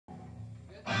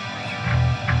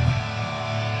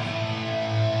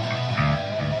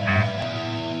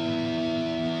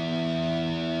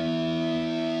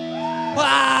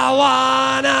I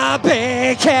wanna be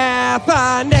caffeinated.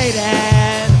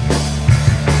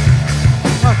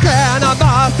 Or can I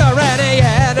muster any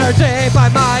energy by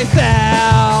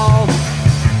myself?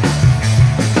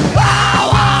 I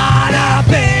wanna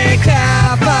be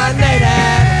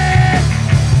caffeinated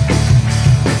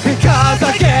because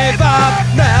I gave up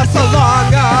mess so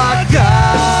long ago.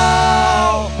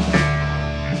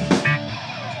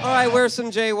 Alright, we're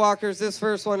some Jaywalkers. This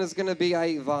first one is gonna be I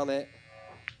Eat Vomit.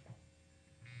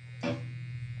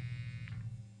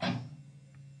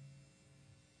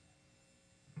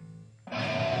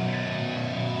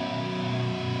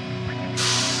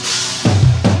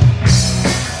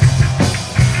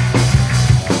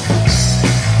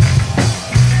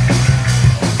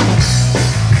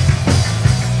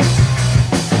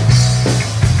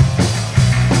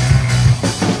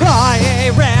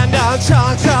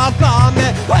 Chunks of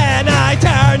vomit when I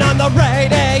turn on the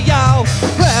radio.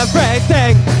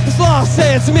 Everything has lost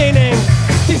its meaning,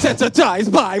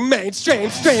 desensitized by mainstream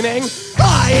streaming.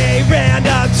 I eat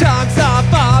random chunks of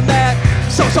vomit.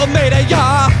 Social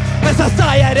media and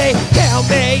society kill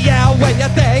me, yeah, when you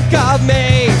think of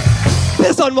me.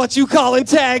 Piss on what you call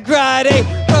integrity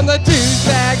from the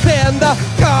douchebags in the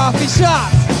coffee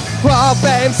shops. Well,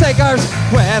 fame seekers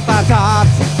with our tops.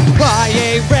 I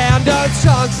eat random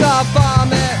chunks of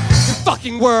vomit. The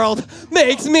fucking world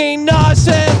makes me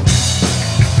nauseous.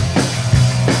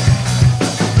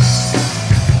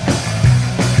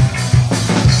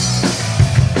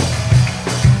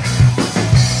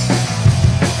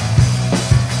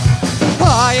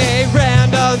 I eat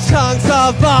random chunks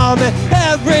of vomit.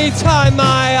 Every time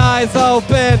my eyes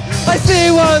open, I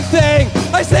see one thing,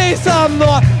 I see some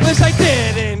more. Wish I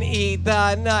didn't eat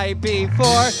the night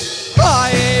before.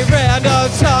 I eat random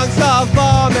chunks of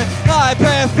vomit. I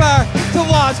prefer to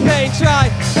watch paint dry.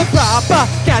 The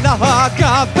propaganda hook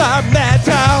of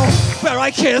fermento, where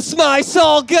I kiss my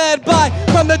soul goodbye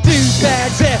from the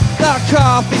douchebags in the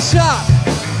coffee shop.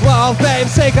 Well, fame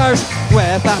seekers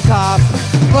with a top.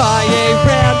 I eat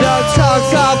random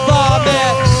chunks of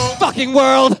vomit. Fucking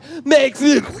world makes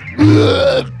me.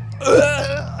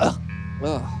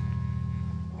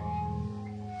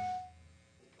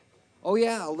 Oh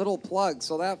yeah, a little plug.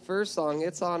 So that first song,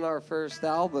 it's on our first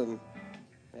album.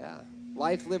 Yeah,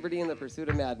 Life, Liberty, and the Pursuit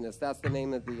of Madness. That's the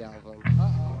name of the album.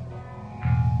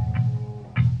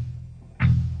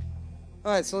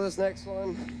 All right, so this next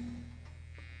one,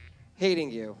 Hating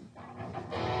You.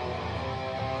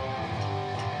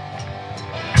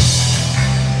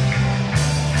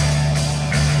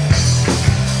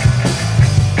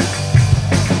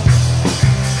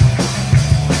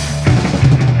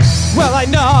 Well, I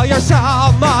know you're so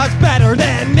much better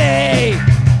than me.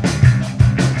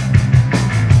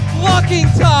 Walking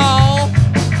tall,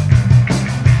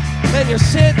 and your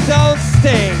shit don't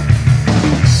stink.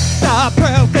 The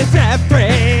proof is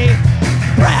every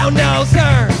brown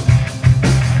noser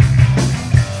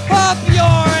up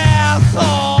your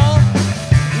asshole,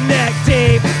 neck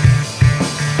deep.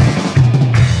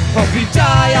 Hope you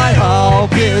die, I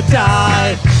hope you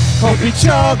die. Hope you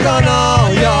choke on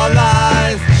all your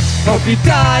lies. Hope you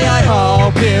die, I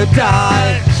hope you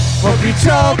die. Hope you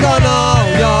choke on all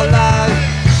your lies.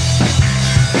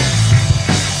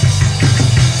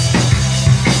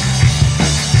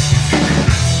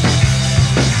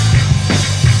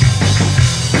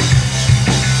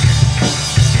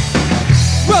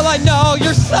 Well, I know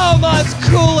you're so much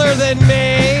cooler than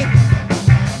me.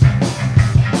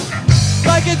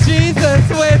 Like a Jesus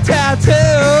with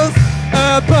tattoos,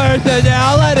 a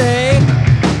personality.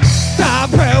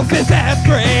 The proof is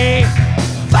every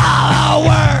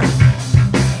follower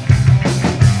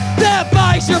that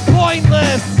buys your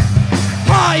pointless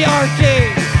hierarchy.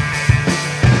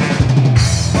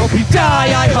 Hope you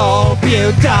die, I hope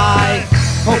you die.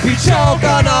 Hope you choke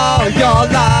on all your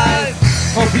lies.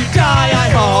 Hope you die, I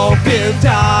hope you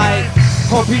die.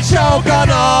 Hope you choke on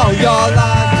all your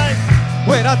lies.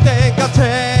 Wait, I think I'll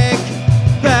take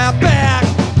that back.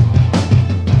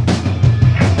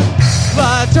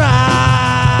 But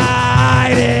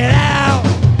tried it out.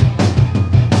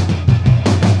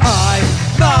 I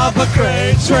love a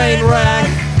great train wreck.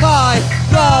 I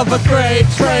love a great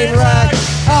train wreck.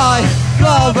 I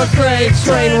love a great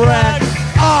train wreck.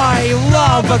 I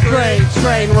love a great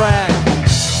train wreck.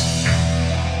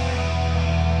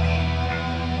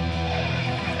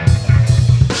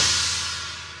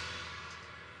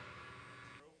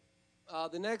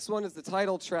 The next one is the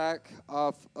title track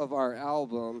of our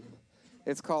album.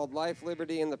 It's called Life,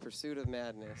 Liberty, and the Pursuit of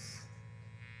Madness.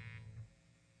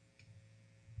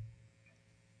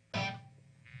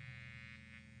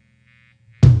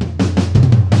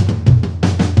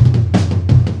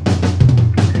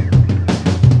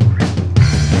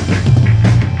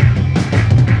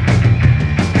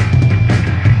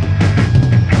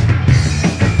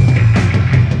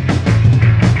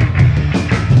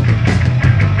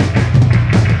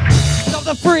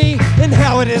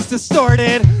 it is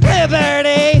distorted.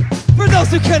 Liberty for those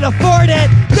who can afford it.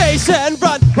 Nation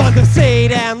run on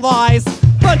deceit and lies,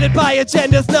 funded by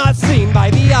agendas not seen by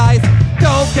the eyes.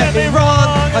 Don't get me wrong,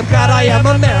 I'm glad I am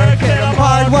American. I'm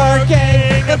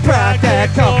hardworking and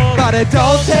practical, but it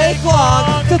don't take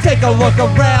long to take a look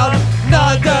around and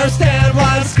understand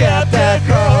why I'm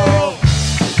skeptical.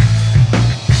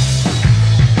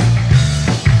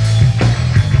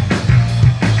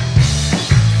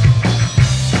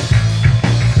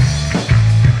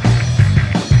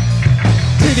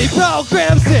 TV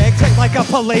programs dictate like a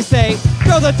police aid.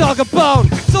 Throw the dog a bone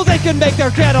so they can make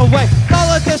their getaway.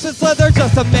 Politicians slither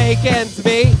just to make ends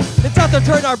meet. It's time to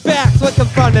turn our backs when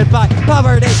confronted by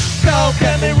poverty. Don't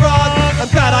get me wrong, I'm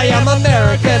glad I am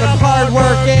American. I'm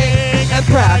hardworking and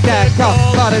practical,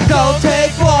 but it don't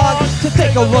take long to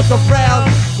take a look around,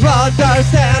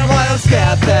 understand why I'm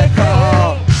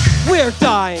skeptical. We're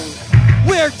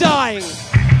dying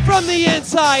from the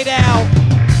inside out.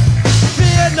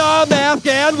 Vietnam,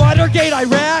 Afghan, Watergate,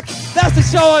 Iraq. That's the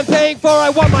show I'm paying for, I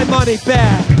want my money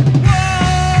back.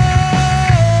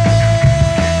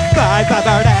 Bye, bye,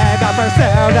 bye, bye, bye,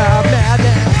 pursuit of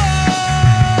madness.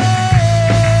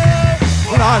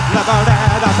 Bye, bye, bye,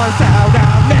 bye, pursuit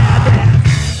of madness.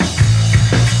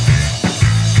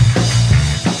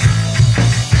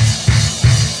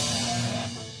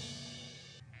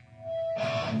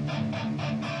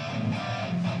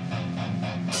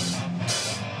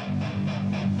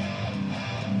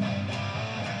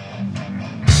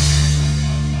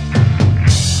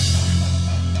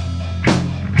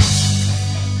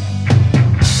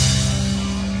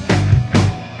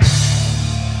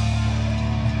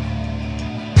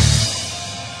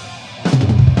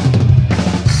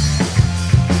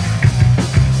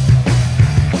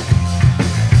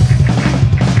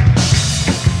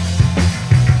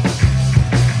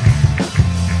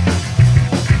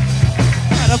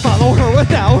 Follow her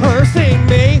without her seeing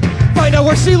me. Find out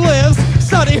where she lives,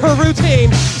 study her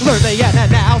routine. Learn the in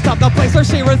and outs of the place where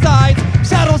she resides.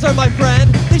 Shadows are my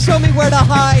friend, they show me where to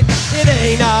hide. It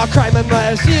ain't a crime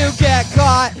unless you get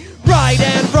caught. Right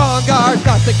and wrong are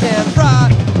thoughts that can't rot.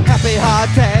 Happy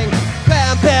hunting,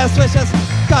 vampire wishes.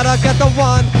 Gotta get the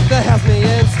one that has me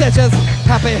in stitches.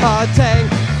 Happy hunting,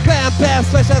 vampire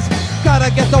wishes.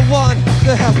 Gotta get the one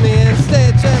that has me in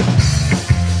stitches.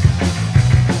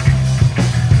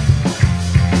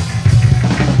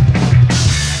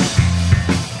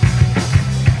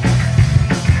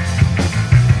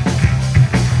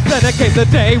 Then it came the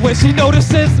day when she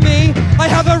notices me. I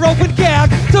have her open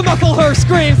gag to muffle her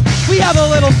screams. We have a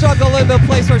little struggle in the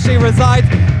place where she resides.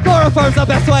 Chloroform's the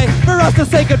best way for us to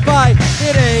say goodbye.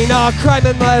 It ain't a crime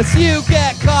unless you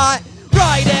get caught.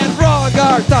 Right and wrong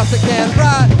are thoughts that can't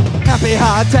rot. Happy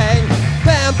hunting,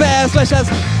 vampire wishes.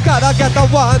 Gotta get the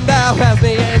one that has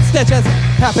me in stitches.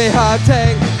 Happy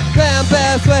hunting,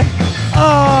 vampire wishes.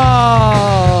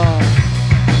 Oh,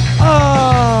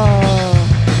 oh.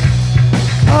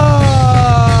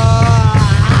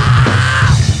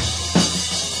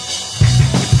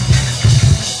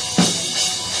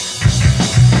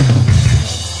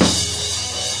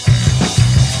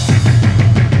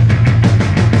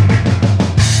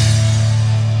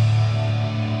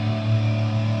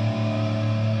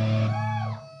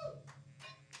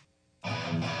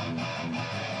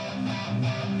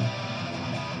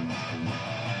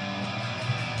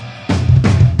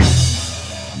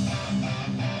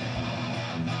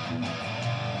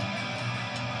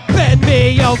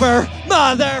 Me over,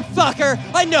 motherfucker.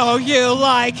 I know you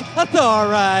like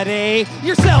authority.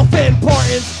 Your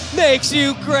self-importance makes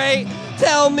you great.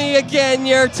 Tell me again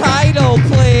your title,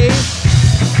 please.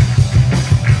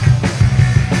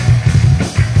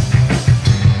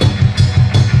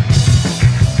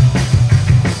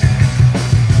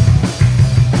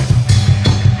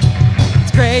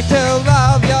 It's great to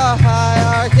love your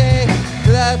hierarchy.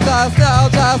 Let us know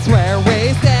just where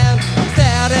we stand.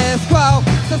 Status quo,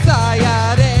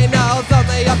 society knows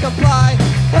only you comply.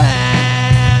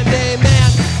 And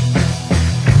amen.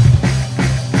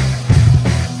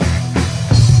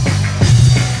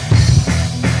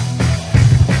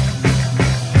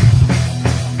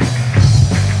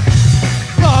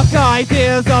 Fuck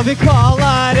ideas of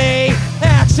equality.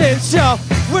 Actions show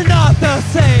we're not the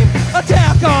same.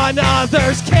 Attack on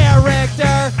others'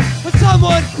 character. When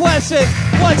someone questions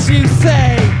what you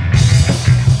say.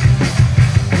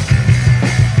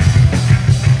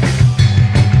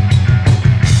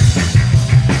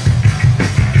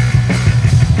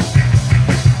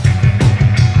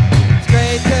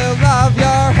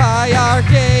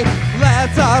 Hierarchy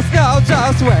lets us know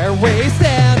just where we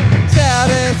stand.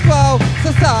 Status quo,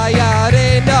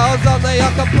 society knows only you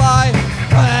comply.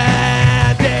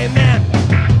 And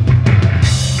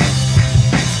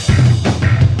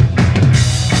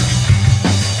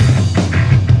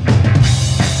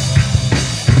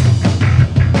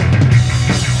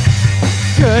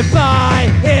Goodbye,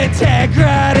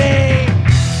 integrity.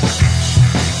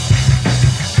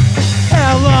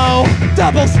 Hello,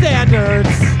 double standards.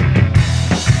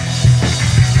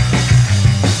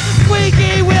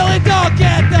 Squeaky wheel and don't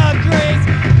get the grease.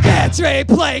 Gets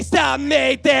replaced to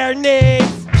meet their needs.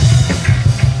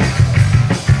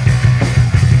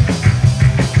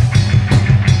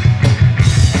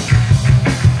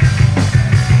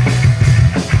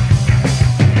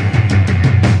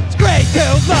 It's great to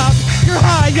love your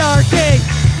hierarchy.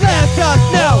 Let us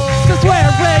know just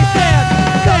where we stand.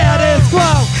 Status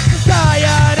quo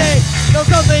society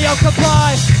knows only you'll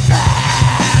comply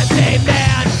and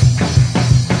amen.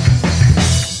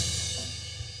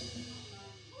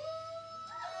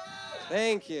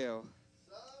 Thank you.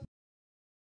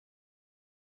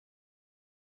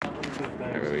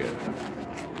 There we go.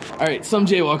 All right, some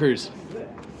Jaywalkers.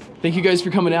 Thank you guys for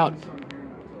coming out.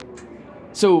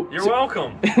 You're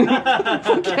welcome.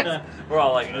 We're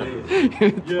all like,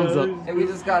 thumbs up. And we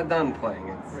just got done playing.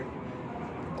 It's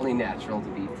only natural to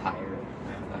be tired.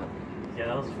 Yeah,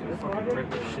 that was fucking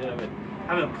rip as shit.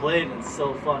 I haven't played in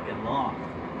so fucking long.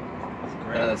 That's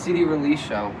great. CD release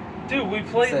show. dude, we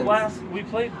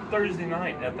played Thursday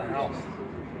night at the house.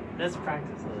 That's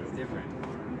practice, though. That's different.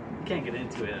 You can't get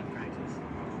into it in practice.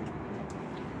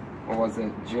 What was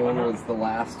it? June was the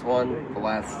last one.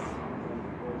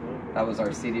 That was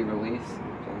our CD release.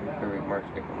 February, March,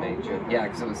 April, May, June. Yeah,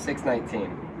 because it was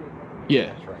 6/19.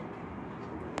 Yeah. That's right.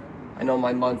 I know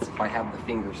my months if I have the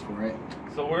fingers for it.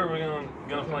 So where are we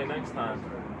gonna play next time?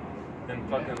 In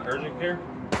fucking urgent care?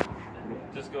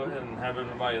 Just go ahead and have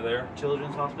everybody there.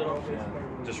 Children's Hospital? Yeah,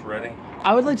 just ready.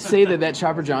 I would like to say that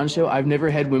Chopper John show, I've never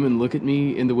had women look at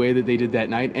me in the way that they did that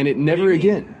night, and it never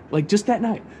again. Like, just that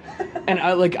night. And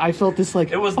I felt this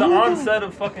like... It was the onset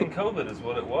of fucking COVID is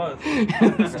what it was.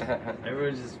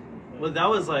 Everyone just... Well, that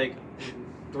was like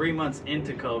 3 months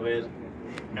into COVID.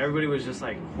 Everybody was just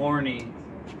like horny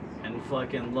and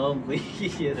fucking lonely.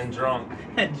 And drunk.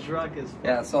 And drunk as fuck.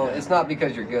 Yeah, so it's not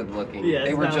because you're good looking. Yeah,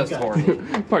 they were just okay.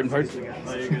 horny. Pardon.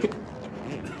 Oh, you're good.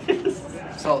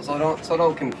 So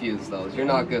don't confuse those. You're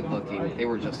not good looking. They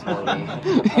were just horny.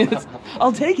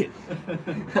 I'll take it.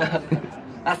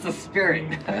 That's the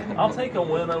spirit. I'll take a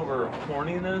win over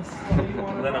horniness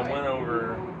than a win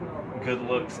over good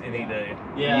looks any day.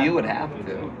 Yeah. You would have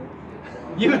to.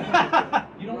 You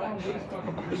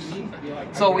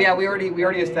So yeah, we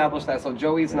already established that. So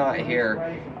Joey's not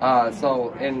here.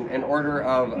 So in order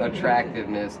of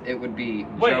attractiveness, it would be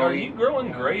Wait, Joey. are you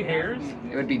growing gray hairs?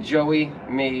 It would be Joey,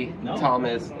 me, No.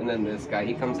 Thomas, and then this guy.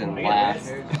 He comes in I got last.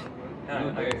 hair.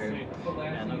 Yeah, I can see.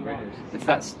 Yeah, no gray hairs. It's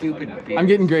that stupid beard. I'm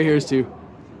getting gray hairs too.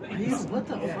 What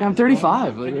the fuck? Yeah, I'm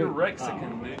 35. Like, You're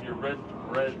Rexican, dude. You're red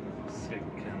sick.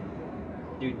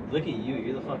 Dude, look at you.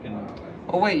 You're the fucking...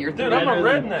 Oh wait, you're Dude, I'm a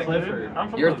Redder than redneck, dude. Clifford. I'm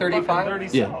from You're the fucking 35?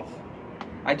 dirty Yeah. South.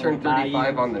 I turned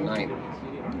 35 on the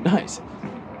 9th. nice.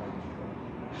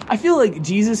 I feel like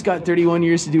Jesus got 31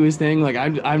 years to do his thing. Like,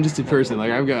 I'm just a person.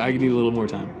 Like, I need a little more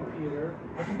time.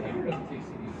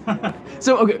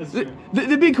 So, okay,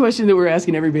 the big question that we're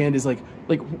asking every band is, like,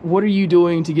 what are you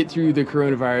doing to get through the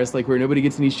coronavirus, like, where nobody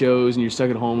gets any shows and you're stuck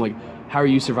at home? Like, how are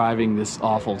you surviving this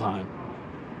awful time?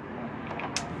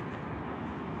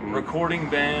 Recording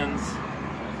bands,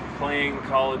 playing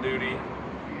Call of Duty,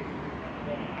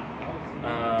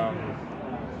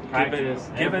 Practice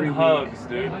giving every hugs,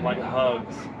 dude, like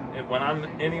hugs. When I'm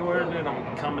anywhere, dude,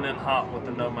 I'm coming in hot with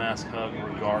a no mask hug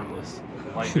regardless.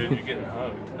 Like, dude, you're getting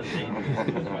hugged.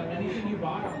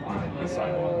 It's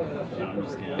like, No, I'm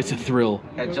just kidding. It's a thrill.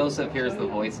 Yeah, Joseph here's the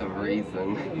voice of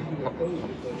reason.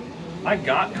 I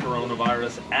got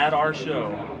coronavirus at our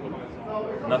show.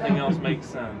 Nothing else makes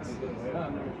sense.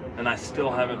 And I still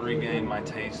haven't regained my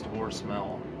taste or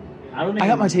smell. I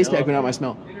got my taste back, but not my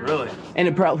smell. Really? And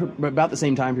about the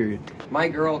same time period. My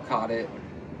girl caught it.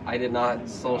 I did not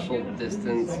social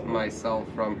distance myself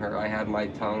from her. I had my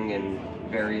tongue in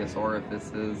various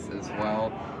orifices as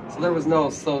well. So there was no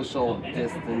social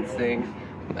distancing.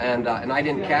 And I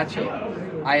didn't catch it.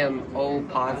 I am O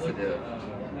positive.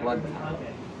 Blood type.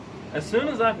 As soon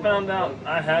as I found out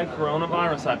I had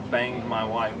coronavirus, I banged my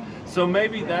wife. So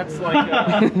maybe that's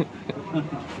like,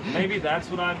 maybe that's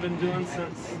what I've been doing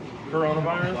since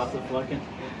coronavirus. Lots of fucking.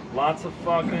 Lots of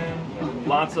fucking,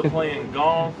 lots of playing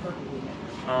golf.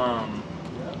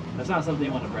 That's not something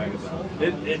you want to brag about.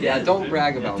 Yeah, don't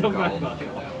brag about Don't brag golf.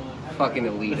 about golf. Fucking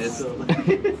elitist.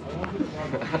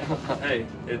 Hey,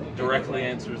 it directly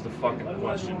answers the fucking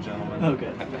question, gentlemen.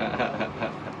 Okay.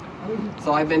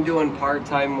 So I've been doing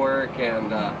part-time work,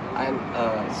 and I'm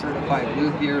a certified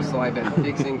luthier, so I've been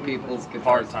fixing people's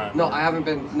guitars. Part-time. No, I haven't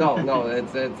been. No,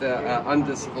 it's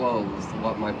undisclosed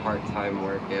what my part-time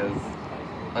work is.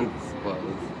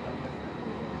 Undisclosed.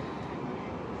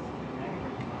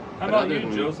 How about you,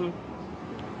 Joseph?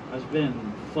 I've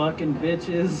been fucking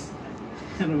bitches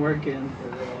and working,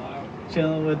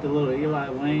 chilling with the little Eli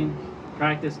Wayne.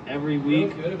 Practice every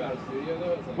week.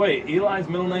 Wait, Eli's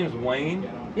middle name's Wayne?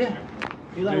 Yeah,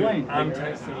 Eli Dude, Wayne. I'm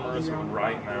texting Marissa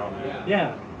right now, dude.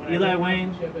 Yeah, Eli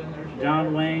Wayne,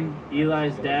 John Wayne.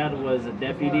 Eli's dad was a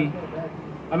deputy.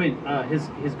 I mean,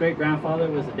 his great grandfather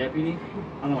was a deputy.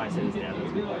 I don't know why I said his dad.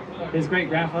 His great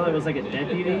grandfather was like a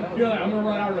deputy.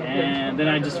 And then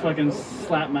I just fucking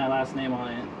slapped my last name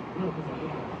on it.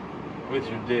 With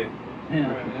your dick.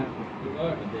 Yeah.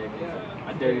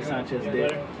 A dirty Sanchez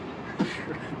dick.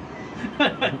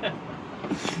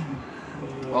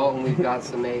 Oh, and we've got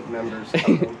some ape members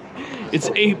coming. It's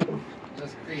ape.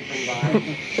 Just creeping by.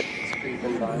 Just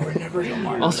creeping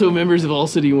by. Also members of All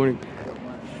City Warning.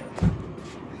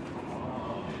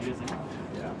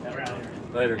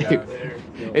 Later, guys.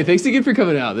 Hey, thanks again for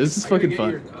coming out. This is fucking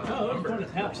fun.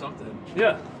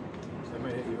 Yeah. I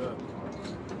may hit you up.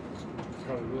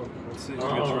 Probably will. Let's see who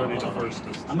gets ready to first.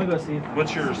 I'm gonna go see it.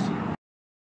 What's yours?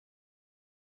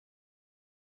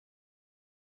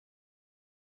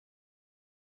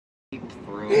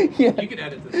 Yeah. You can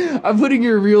edit this. I'm putting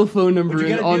your real phone number What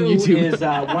you in gotta on do YouTube. is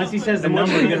once he says the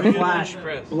number, you're gonna flash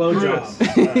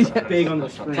blowjob big on the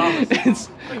screen. It's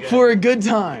for a good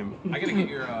time. I gotta get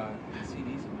your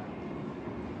CDs.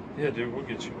 Yeah, dude, we'll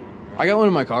get you. I got one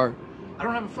in my car. I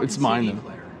don't have a fucking It's mine, CD though.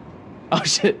 player. Oh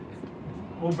shit.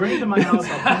 We'll bring it to my house.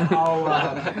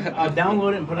 I'll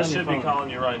download it and put I it on your should be phone. calling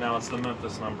you right now. It's the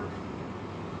Memphis number.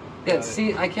 Yeah,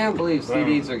 see, I can't believe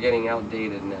CDs are getting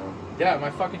outdated now. Yeah,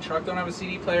 my fucking truck don't have a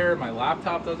CD player. My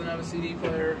laptop doesn't have a CD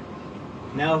player.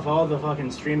 Now, if all the fucking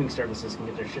streaming services can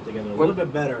get their shit together a little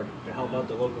bit better to help out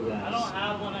the local guys.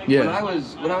 Yeah. When I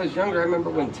was younger, I remember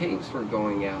when tapes were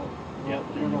going out. Yep.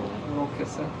 Little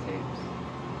cassette tapes.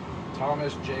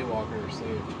 Thomas Jaywalkers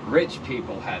saved. Rich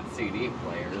people had CD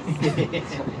players.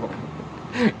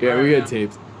 Yeah, we got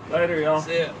tapes. Later, y'all.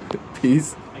 That's it.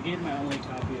 Peace. I gave my only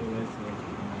copy away for.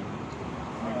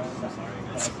 I'm sorry,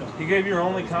 guys. You gave your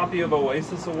only copy of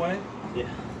Oasis away? Yeah.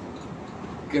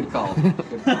 Good call.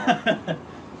 Good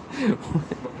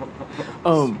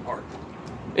call.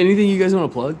 Anything you guys want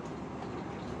to plug?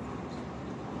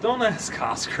 Don't ask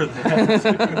Oscar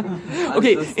that.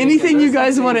 Okay, Just anything there's you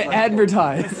guys some want to things like-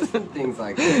 advertise? Things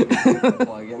like that.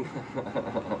 Plug in.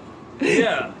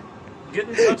 Yeah. Get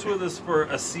in touch with us for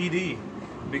a CD.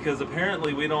 Because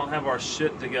apparently we don't have our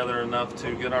shit together enough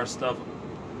to get our stuff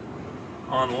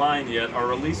online yet. Our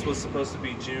release was supposed to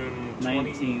be June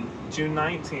 19th. June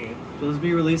 19th. Supposed to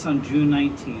be released on June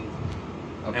 19th.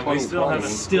 Of And we still 2020. haven't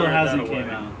Still squared hasn't that away. came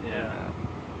out. Yeah. Yeah.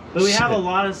 But we have a Shit.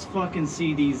 lot of fucking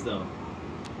CDs though.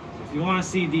 If you want a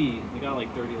CD, we got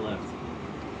like 30 left.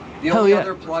 The Hell only yeah.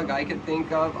 other plug I could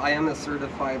think of, I am a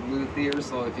certified luthier,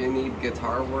 so if you need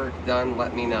guitar work done,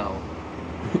 let me know.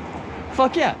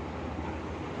 Fuck yeah.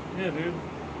 Yeah, dude.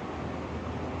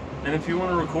 And if you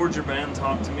want to record your band,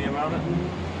 talk to me about it.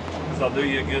 Because I'll do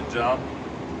you a good job.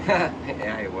 Yeah,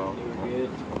 I will. Good.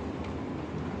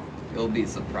 You'll be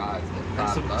surprised at And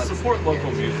that. That's- support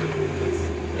local music.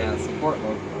 Yeah, support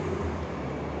local.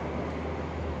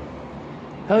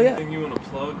 Hell yeah. Anything you want to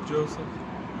plug, Joseph?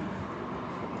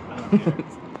 I don't care.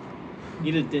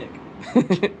 Eat a dick.